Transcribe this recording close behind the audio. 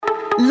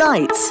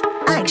Lights,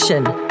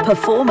 action,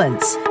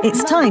 performance.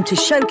 It's time to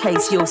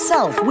showcase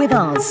yourself with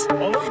us.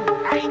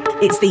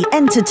 It's the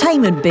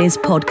Entertainment Biz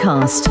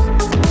podcast.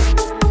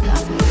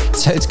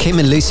 So it's Kim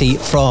and Lucy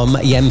from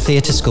Yem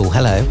Theatre School.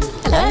 Hello.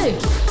 Hello.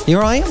 You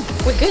all right?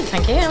 We're good,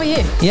 thank you. How are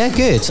you? Yeah,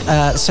 good.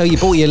 So you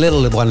brought your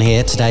little one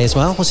here today as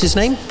well. What's his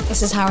name?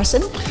 This is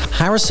Harrison.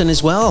 Harrison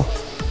as well.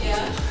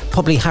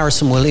 Probably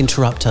Harrison will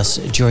interrupt us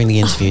during the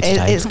interview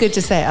today. It's good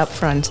to say it up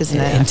front, isn't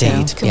it?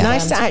 Indeed. Yeah.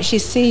 Nice to actually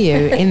see you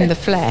in the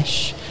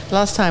flesh.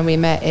 Last time we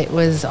met, it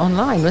was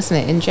online,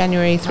 wasn't it? In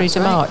January through to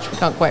March. We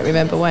can't quite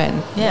remember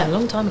when. Yeah, a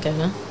long time ago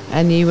now.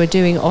 And you were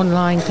doing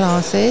online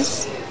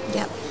classes.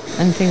 Yep.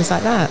 And things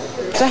like that.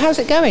 So how's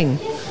it going?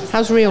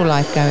 How's real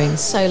life going?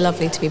 So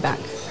lovely to be back.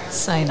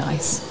 So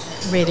nice.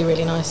 Really,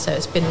 really nice. So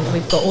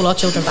we've got all our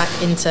children back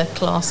into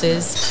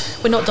classes.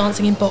 We're not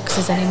dancing in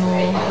boxes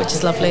anymore, which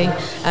is lovely.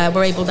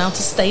 We're able now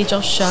to stage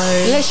our show.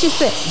 Let's just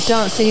say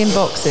dancing in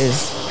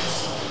boxes.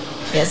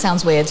 Yeah, it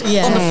sounds weird.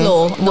 Yeah. On the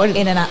floor, not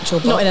in an actual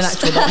box. Not in an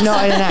actual box.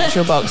 Not in an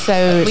actual box.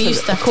 So We it's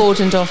used to a have to-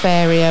 cordoned off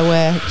area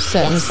where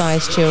certain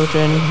size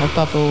children have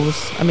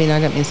bubbles. I mean, I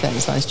don't mean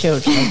certain size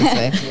children,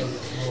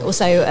 obviously.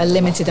 Also, a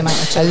limited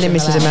amount of children. A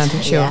limited amount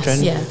of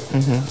children. Yes. Yeah.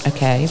 Mm-hmm.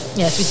 Okay.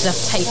 Yes, we used to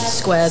have taped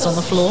squares on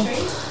the floor.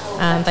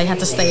 And they had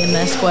to stay in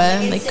their square,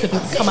 and they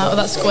couldn't come out of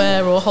that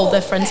square or hold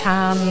their friend's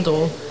hand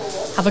or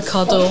have a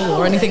cuddle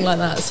or anything like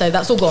that. So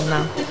that's all gone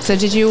now. So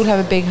did you all have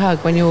a big hug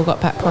when you all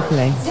got back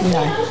properly?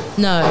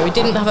 No, we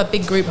didn't have a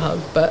big group hug,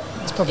 but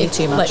It's probably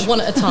too much. Like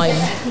one at a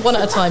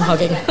time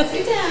hugging.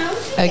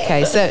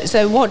 Okay,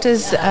 so what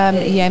does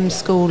Yem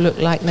School look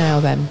like now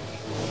then?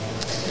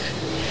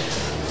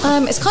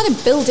 It's kind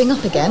of building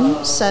up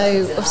again.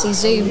 So obviously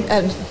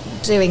Zoom,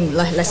 doing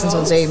lessons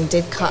on Zoom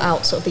did cut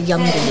out sort of the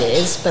younger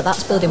years, but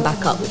that's building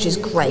back up, which is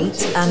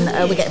great.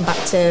 And we're getting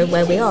back to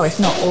where we are, if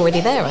not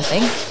already there, I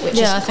think, which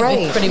Yeah, I is think great.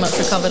 we've pretty much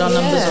recovered our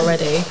numbers Yeah.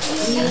 already,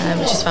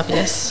 which is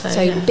fabulous.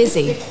 So yeah,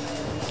 Busy.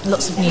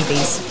 Lots of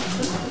newbies.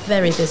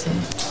 very busy.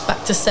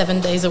 Back to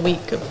 7 days a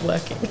week of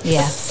working.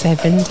 Yeah.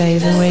 7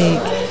 days a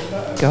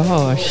week.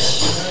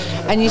 Gosh.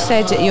 And you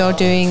said that you're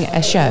doing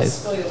a show.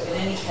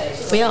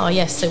 We are,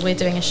 yes. So we're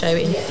doing a show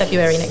in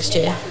February next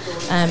year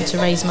to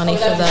raise money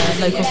for the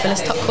local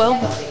Phyllis Tuckwell.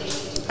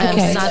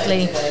 Okay.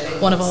 Sadly,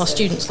 one of our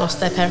students lost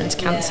their parent to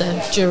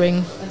cancer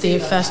during the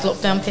first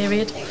lockdown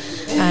period.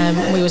 And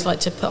we always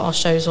like to put our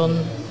shows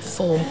on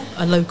for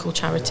a local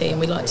charity, and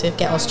we like to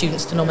get our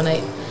students to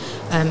nominate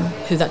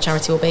who that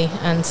charity will be.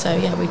 And so,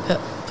 yeah, we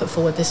put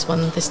forward this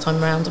one this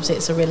time around. Obviously,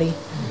 it's a really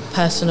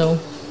personal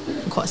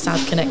and quite a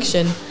sad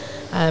connection.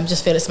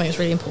 Just feel it's something that's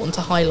really important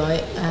to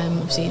highlight.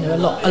 Obviously, you know,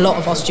 a lot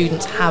of our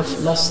students have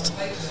lost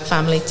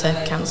family to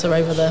cancer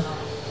over the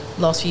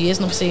last few years,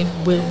 and obviously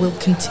we'll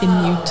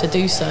continue to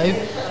do so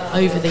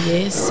over the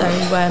years. So,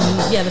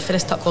 the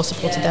Phyllis Tuckwell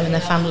supported them and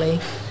their family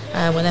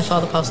when their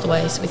father passed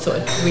away. So we thought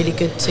it'd be really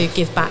good to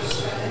give back.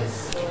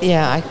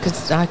 Yeah,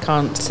 I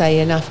can't say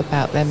enough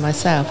about them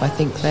myself. I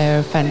think they're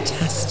a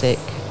fantastic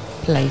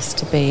place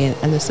to be,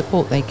 and the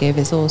support they give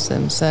is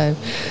awesome. So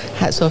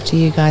hats off to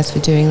you guys for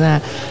doing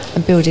that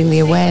and building the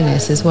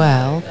awareness as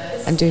well,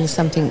 and doing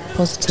something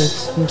positive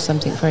from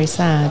something very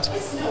sad.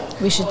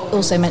 We should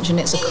also mention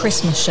it's a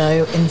Christmas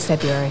show in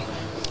February.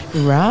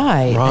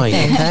 Right.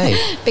 Okay.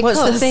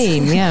 What's the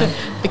theme? Yeah.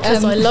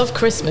 Because I love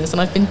Christmas and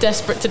I've been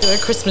desperate to do a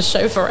Christmas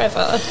show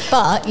forever.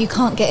 But you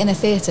can't get in a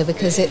theatre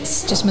because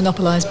it's just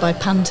monopolised by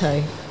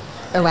Panto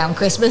around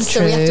Christmas,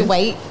 so we have to True.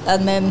 wait,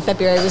 and then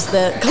February was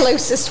the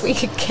closest we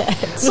could get.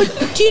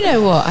 Do you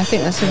know what? I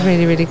think that's a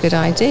really, really good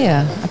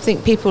idea. I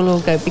think people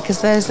will go, because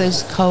there's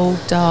those cold,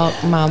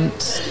 dark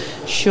months,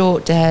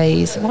 short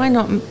days. Why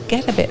not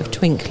get a bit of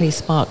twinkly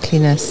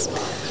sparkliness?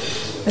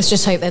 Let's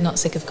just hope they're not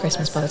sick of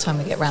Christmas by the time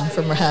we get round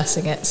from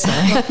rehearsing it. So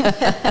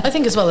I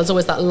think as well there's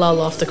always that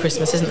lull after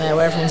Christmas, isn't there,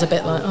 where everyone's a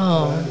bit like,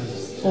 oh,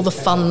 all the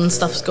fun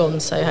stuff's gone,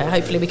 so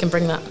hopefully we can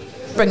bring that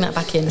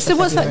back in. So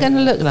what's that going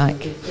to look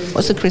like?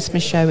 What's a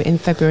Christmas show in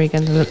February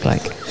going to look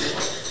like?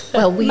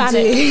 well, we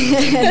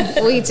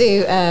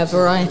do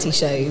variety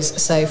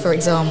shows. So, for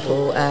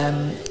example,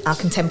 our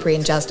contemporary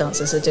and jazz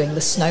dancers are doing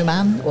the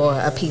Snowman, or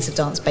a piece of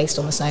dance based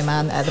on the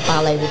Snowman. The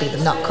ballet will be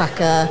the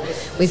Nutcracker.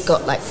 We've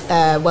got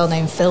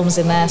well-known films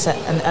in there, so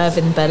an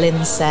Irving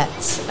Berlin set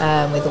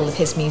with all of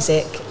his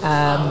music.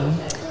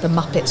 The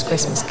Muppets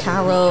Christmas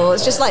Carol.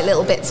 It's just like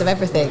little bits of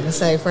everything,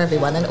 so for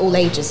everyone and all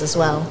ages as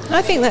well.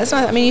 I think that's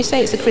nice. I mean, you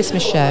say it's a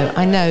Christmas show.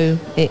 I know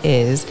it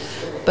is.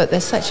 But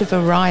there's such a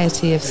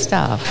variety of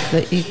stuff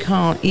that you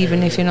can't,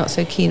 even if you're not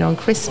so keen on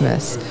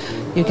Christmas,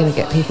 you're going to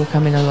get people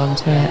coming along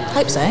to it.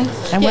 Hope so.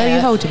 And where are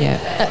you holding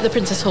it? At the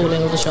Princess Hall in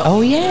Aldershot.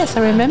 Oh, yes,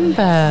 I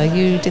remember.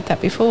 You did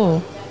that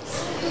before.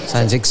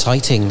 Sounds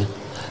exciting.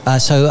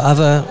 So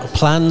other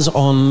plans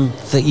on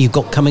that you've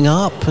got coming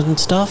up and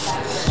stuff,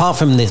 apart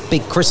from this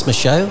big Christmas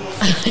show?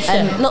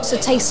 Lots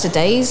of taster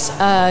days,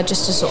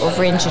 just to sort of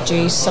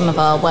reintroduce some of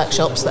our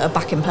workshops that are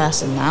back in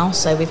person now.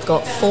 So we've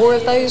got 4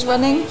 of those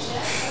running,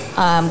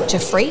 which are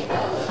free,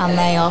 and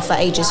they are for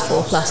ages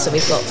 4+. So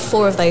we've got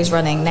 4 of those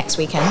running next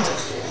weekend.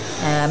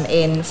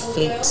 in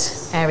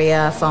Fleet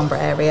area, Farnborough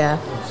area,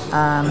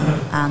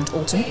 and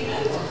Alton.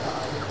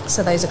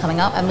 So those are coming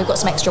up, and we've got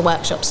some extra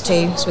workshops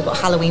too. So we've got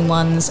Halloween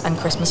ones and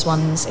Christmas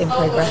ones in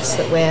progress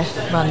that we're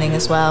running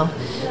as well.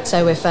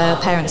 So if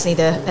parents need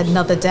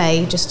another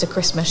day just to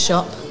Christmas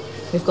shop,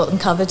 we've got them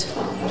covered.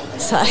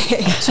 So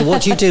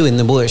what do you do in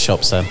the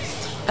workshops then?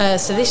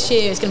 So this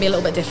year it's going to be a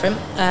little bit different.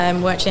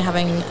 We're actually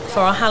having, for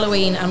our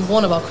Halloween and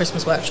one of our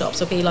Christmas workshops,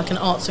 will be like an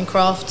arts and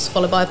crafts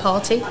followed by a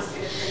party.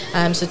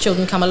 So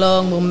children come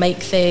along, we'll make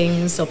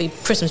things, there'll be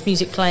Christmas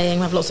music playing,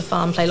 we'll have lots of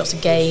fun, play lots of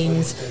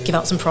games, give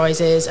out some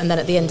prizes, and then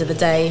at the end of the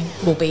day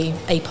will be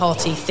a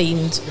party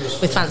themed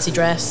with fancy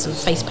dress and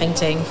face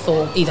painting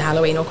for either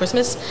Halloween or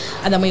Christmas.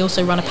 And then we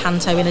also run a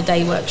panto in a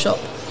day workshop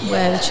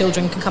where the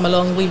children can come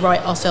along, we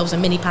write ourselves a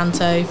mini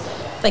panto,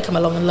 they come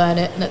along and learn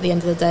it, and at the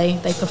end of the day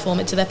they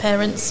perform it to their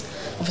parents.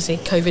 Obviously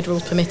COVID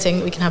rules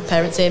permitting, we can have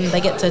parents in,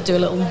 they get to do a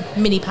little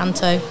mini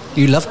panto.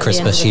 You love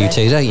Christmas, you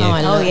two, don't you?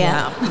 I love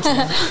yeah.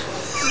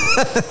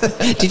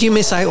 Did you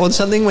miss out on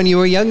something when you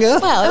were younger?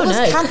 Well, it was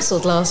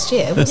cancelled last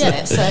year, wasn't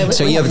it?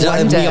 So you're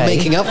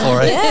making up for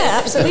it.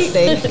 Yeah,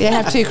 absolutely. You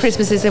have 2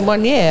 Christmases in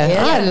 1 year.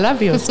 Yeah. I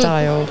love your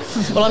style.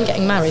 Well, I'm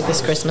getting married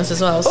this Christmas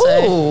as well. So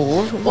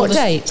Ooh, what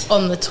date?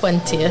 On the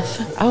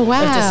 20th Oh,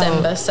 wow. of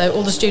December. So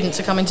all the students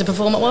are coming to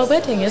perform at my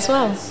wedding as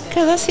well.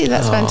 God, that's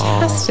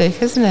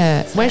fantastic, isn't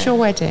it? Where's your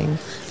wedding?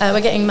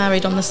 We're getting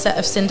married on the set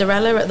of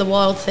Cinderella at the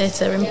Wild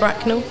Theatre in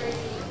Bracknell.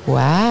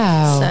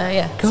 Wow. So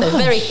yeah, Gosh. so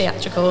very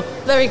theatrical,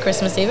 very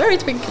Christmassy, very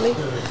twinkly,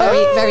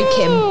 Very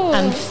Kim.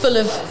 and full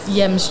of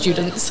Yem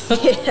students.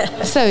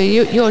 So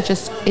you're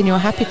just in your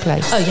happy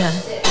place. Oh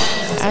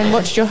yeah. And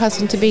what did your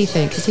husband-to-be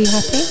think? Is he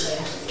happy?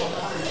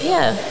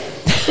 Yeah.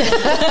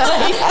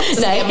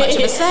 No, much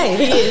of a say.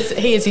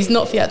 He is. He's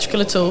not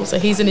theatrical at all. So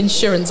he's an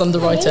insurance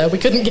underwriter. We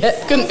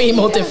couldn't be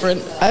more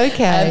different.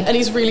 Okay. And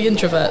he's really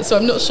introvert. So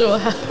I'm not sure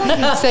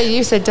how. So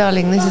you said,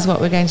 darling, this is what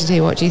we're going to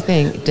do. What do you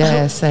think?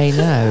 Dare say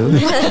no.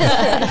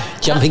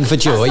 Jumping for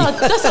joy.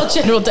 That's our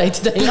general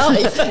day-to-day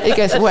life. He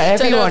goes,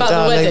 whatever you want,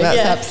 darling. That's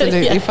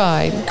absolutely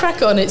fine.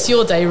 Crack on. It's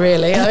your day,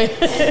 really.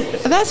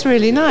 That's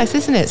really nice,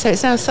 isn't it? So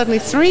it's now suddenly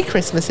 3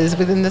 Christmases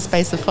within the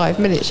space of 5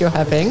 minutes you're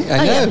having. I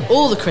know. Yeah,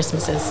 all the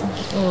Christmases.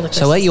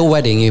 So at your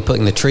wedding, you're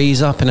putting the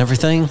trees up and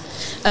everything?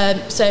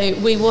 So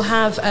we will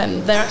have,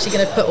 they're actually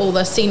going to put all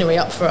the scenery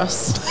up for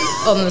us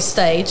on the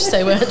stage.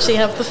 So we'll actually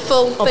have the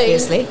full thing.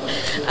 Obviously.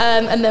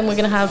 And then we're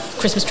going to have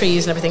Christmas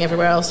trees and everything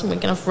everywhere else. And we're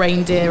going to have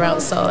reindeer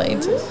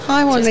outside.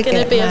 I want to get It's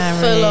going to be married.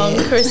 a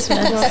full-on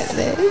Christmas. Like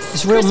this.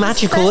 It's real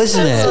magical,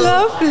 isn't It's it?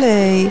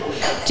 lovely.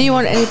 Do you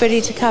want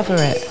anybody to cover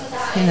it?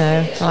 You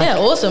know, like Yeah,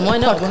 awesome. Why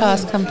not?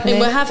 podcast company. I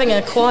mean, we're having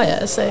a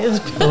choir, so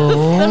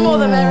the more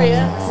the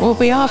merrier. Well,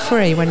 we are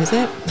free. When is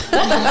it?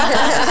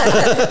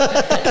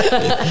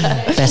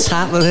 Best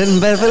happening,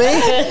 Beverly.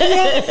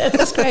 Yeah,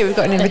 that's great. We've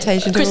got an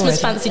invitation to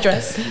Christmas a wedding. fancy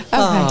dress.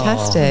 Oh,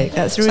 fantastic.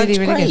 That's really,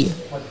 really great.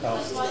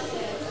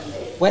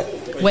 good.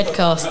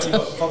 Wedcast.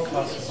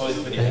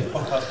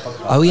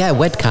 Oh yeah,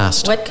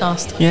 Wedcast.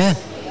 Wedcast. Yeah,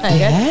 There you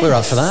go. we're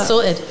up for that.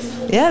 Sorted.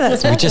 Yeah,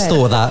 that's We just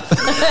thought of that.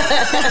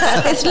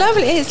 It's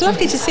lovely. It's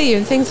lovely to see you,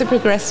 and things have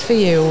progressed for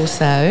you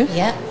also.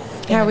 Yeah.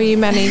 How are you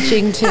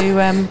managing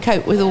to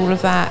cope with all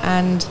of that?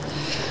 And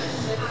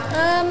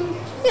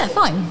Yeah,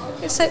 fine.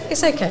 It's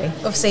okay.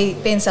 Obviously,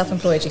 being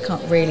self-employed, you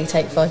can't really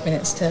take 5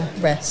 minutes to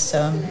rest.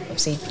 So I'm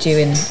obviously due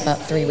in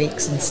about 3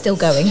 weeks and still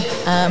going.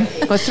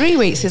 well, 3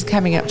 weeks is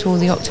coming up to all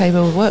the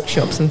October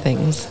workshops and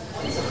things.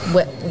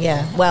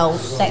 Well,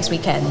 next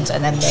weekend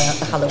and then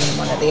the Halloween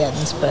one at the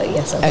end. But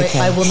yes, Okay.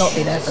 I will not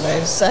be there for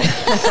those. So.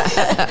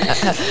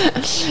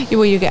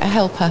 Will you get a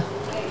helper?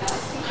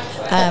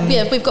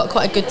 Yeah, we've got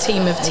quite a good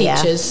team of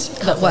teachers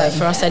that work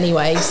for us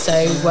anyway. So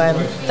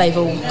we've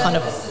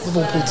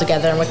all pulled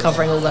together and we're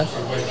covering all the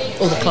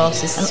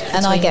classes.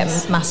 And I get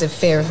between us. massive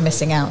fear of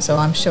missing out, so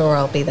I'm sure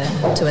I'll be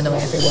there to annoy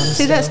everyone.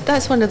 See,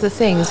 that's one of the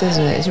things,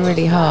 isn't it? It's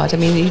really hard. I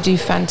mean, you do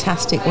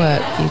fantastic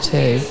work, you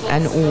two,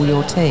 and all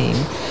your team.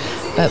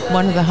 But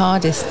one of the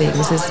hardest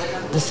things is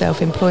the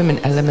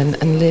self-employment element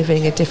and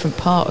living a different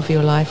part of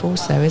your life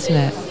also, isn't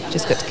it? You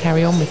just got to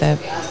carry on with it.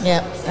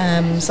 Yeah,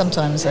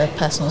 sometimes the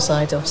personal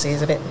side obviously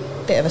is a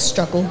bit of a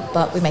struggle,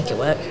 but we make it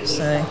work.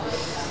 So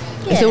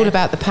It's all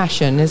about the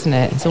passion, isn't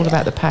it? It's all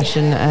about the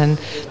passion, and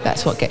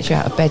that's what gets you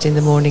out of bed in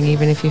the morning,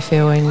 even if you're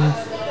feeling...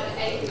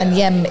 And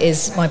Yem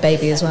is my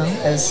baby as well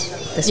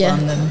as this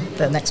one and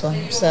the next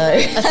one. So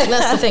I think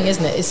that's the thing,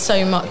 isn't it? It's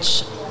so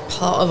much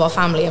part of our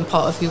family and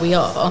part of who we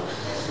are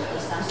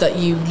that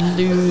you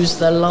lose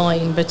the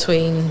line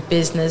between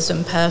business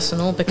and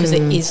personal because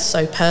it is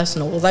so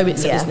personal. Although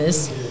it's a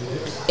business,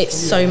 it's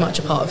so much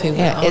a part of who we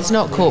are. It's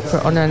not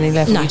corporate on any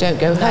level. No. You don't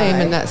go home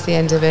and that's the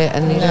end of it,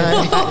 and you don't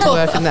come back to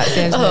work and that's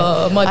the end of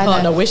it. My I know.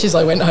 partner wishes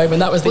I went home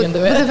and that was the end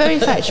of But the it. very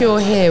fact you're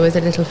here with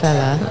a little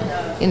fella,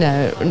 you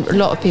know, a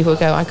lot of people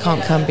go, I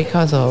can't come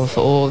because of,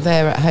 or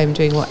they're at home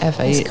doing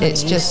whatever.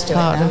 It's just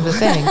part of the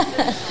thing.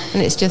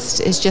 And it's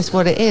just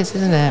what it is,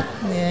 isn't it?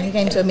 yeah, he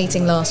came to a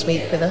meeting last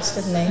week with us,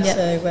 didn't he? Yeah.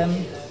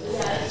 So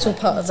it's all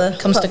part of the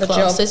Comes part to of the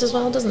classes job. as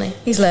well, doesn't he?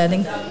 He's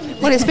learning.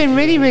 Well, it's been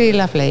really, really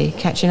lovely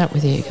catching up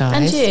with you guys.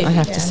 And you. I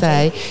have to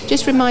say.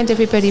 Just remind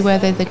everybody where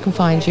they can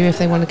find you if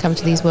they want to come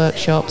to these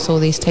workshops or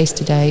these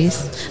taster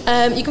days.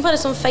 You can find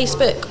us on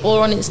Facebook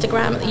or on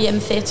Instagram at the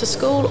Yem Theatre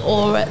School,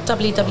 or at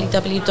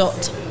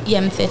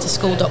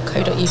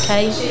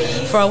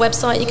www.yemtheatreschool.co.uk. For our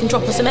website, you can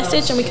drop us a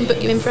message and we can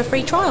book you in for a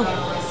free trial.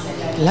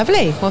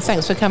 Lovely. Well,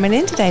 thanks for coming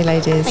in today,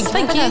 ladies.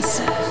 Thank you.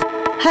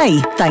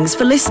 Hey, thanks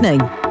for listening.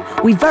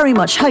 We very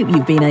much hope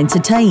you've been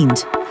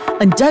entertained.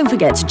 And don't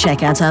forget to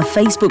check out our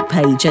Facebook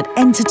page at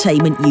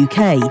Entertainment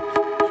UK.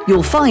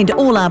 You'll find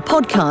all our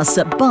podcasts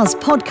at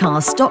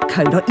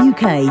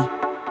buzzpodcast.co.uk.